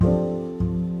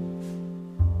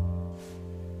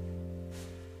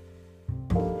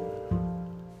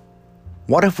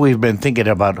What if we've been thinking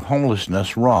about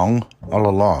homelessness wrong all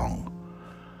along?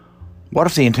 What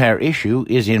if the entire issue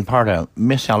is in part a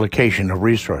misallocation of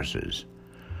resources?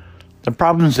 The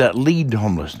problems that lead to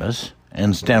homelessness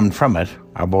and stem from it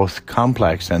are both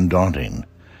complex and daunting.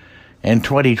 In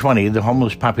 2020, the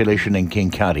homeless population in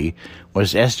King County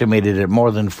was estimated at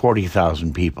more than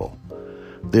 40,000 people.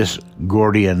 This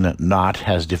Gordian knot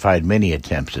has defied many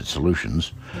attempts at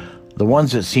solutions. The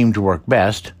ones that seem to work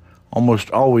best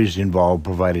almost always involve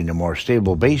providing a more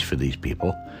stable base for these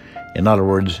people. In other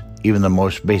words, even the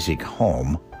most basic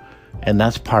home. And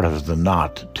that's part of the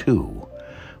knot, too.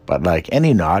 But like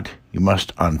any knot you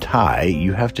must untie,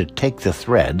 you have to take the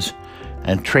threads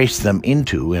and trace them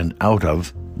into and out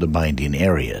of the binding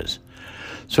areas.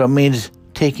 So it means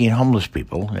taking homeless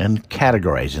people and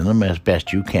categorizing them as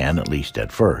best you can, at least at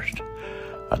first.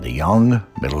 Are they young,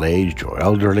 middle-aged, or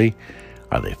elderly?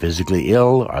 Are they physically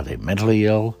ill? Are they mentally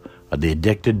ill? Are they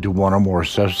addicted to one or more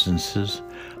substances?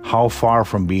 How far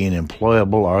from being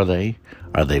employable are they?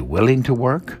 Are they willing to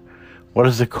work? What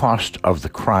is the cost of the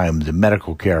crime, the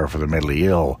medical care for the mentally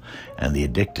ill and the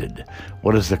addicted?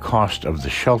 What is the cost of the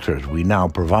shelters we now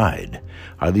provide?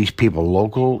 Are these people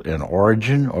local in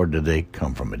origin, or do they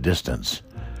come from a distance?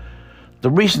 The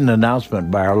recent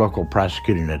announcement by our local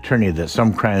prosecuting attorney that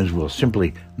some crimes will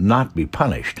simply not be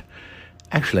punished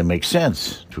actually makes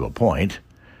sense to a point,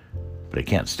 but it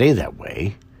can't stay that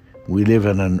way. We live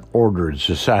in an ordered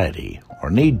society, or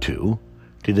need to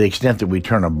the extent that we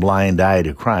turn a blind eye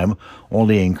to crime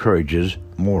only encourages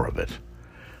more of it.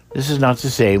 This is not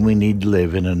to say we need to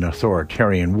live in an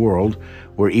authoritarian world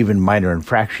where even minor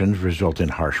infractions result in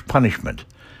harsh punishment.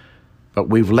 But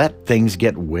we've let things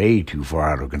get way too far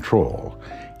out of control,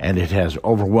 and it has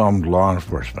overwhelmed law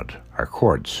enforcement, our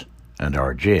courts, and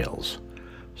our jails.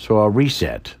 So a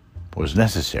reset was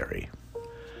necessary.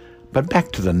 But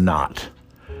back to the knot.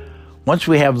 Once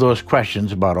we have those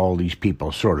questions about all these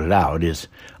people sorted out, it's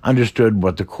understood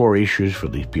what the core issues for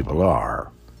these people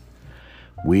are.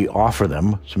 We offer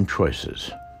them some choices.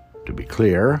 To be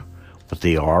clear, what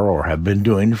they are or have been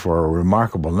doing for a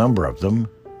remarkable number of them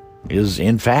is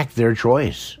in fact their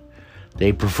choice.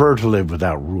 They prefer to live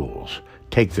without rules,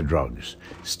 take the drugs,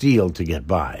 steal to get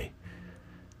by.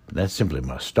 That simply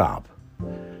must stop.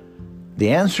 The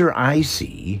answer I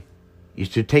see is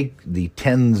to take the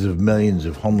tens of millions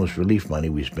of homeless relief money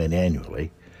we spend annually,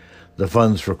 the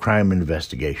funds for crime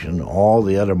investigation, all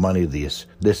the other money this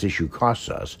issue costs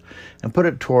us, and put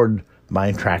it toward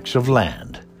buying tracts of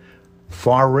land,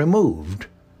 far removed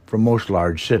from most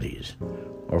large cities,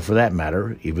 or for that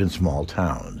matter, even small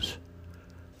towns.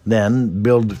 Then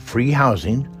build free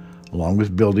housing, along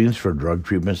with buildings for drug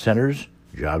treatment centers,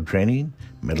 job training,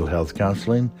 mental health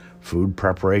counseling, food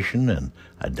preparation, and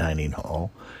a dining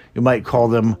hall. You might call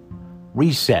them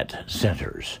reset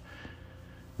centers.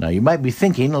 Now, you might be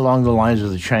thinking along the lines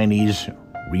of the Chinese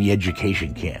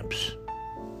re-education camps.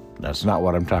 That's not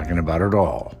what I'm talking about at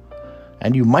all.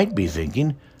 And you might be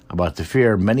thinking about the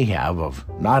fear many have of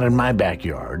not in my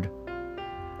backyard.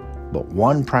 But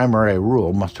one primary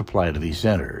rule must apply to these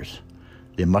centers.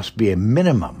 There must be a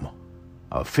minimum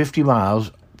of 50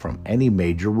 miles from any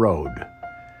major road.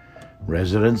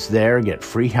 Residents there get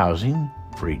free housing,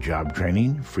 free job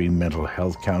training, free mental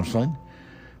health counseling,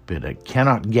 but they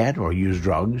cannot get or use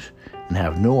drugs and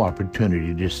have no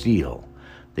opportunity to steal.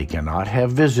 They cannot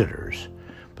have visitors,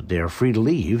 but they are free to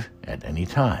leave at any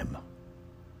time,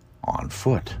 on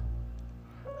foot.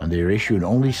 And they are issued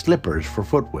only slippers for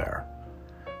footwear.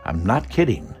 I'm not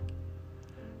kidding.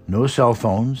 No cell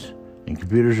phones, and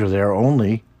computers are there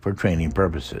only for training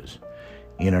purposes.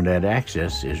 Internet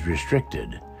access is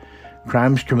restricted.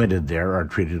 Crimes committed there are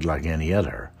treated like any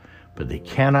other, but they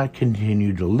cannot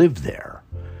continue to live there.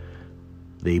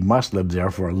 They must live there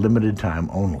for a limited time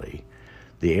only.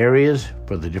 The areas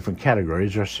for the different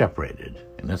categories are separated,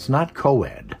 and it's not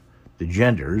co-ed. The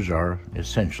genders are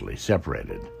essentially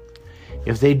separated.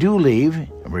 If they do leave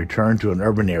and return to an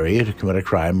urban area to commit a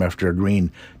crime after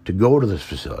agreeing to go to this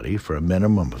facility for a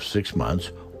minimum of 6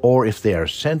 months, or if they are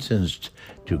sentenced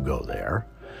to go there,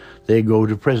 they go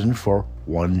to prison for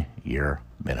 1 year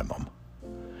minimum.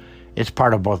 It's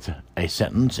part of both a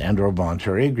sentence and or a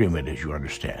voluntary agreement, as you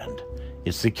understand.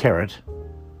 It's the carrot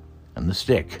and the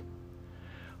stick.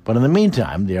 But in the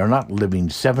meantime, they are not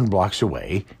living 7 blocks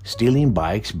away, stealing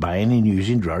bikes, buying and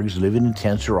using drugs, living in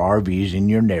tents or RVs in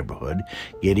your neighborhood,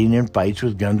 getting in fights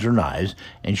with guns or knives.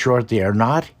 In short, they are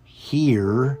not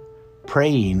here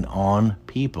preying on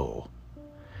people.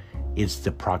 It's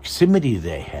the proximity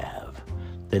they have,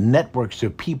 the networks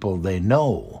of people they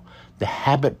know, the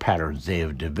habit patterns they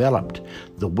have developed,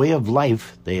 the way of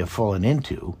life they have fallen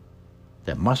into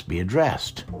that must be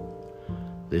addressed.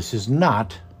 This is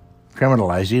not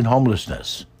criminalizing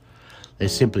homelessness. They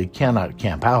simply cannot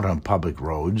camp out on public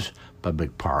roads,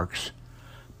 public parks,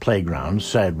 playgrounds,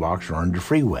 sidewalks, or under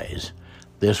freeways.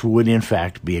 This would, in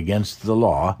fact, be against the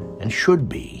law and should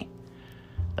be.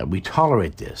 That we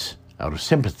tolerate this out of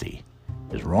sympathy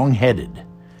is wrong-headed.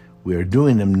 We are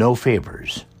doing them no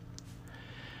favors.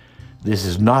 This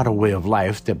is not a way of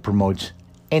life that promotes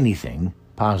anything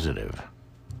positive.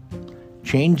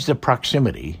 Change the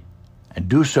proximity and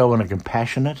do so in a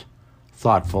compassionate,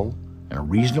 thoughtful, and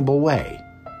reasonable way,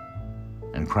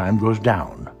 and crime goes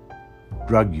down,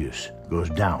 drug use goes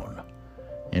down,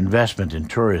 investment in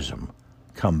tourism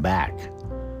come back,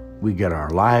 we get our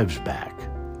lives back,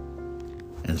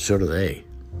 and so do they.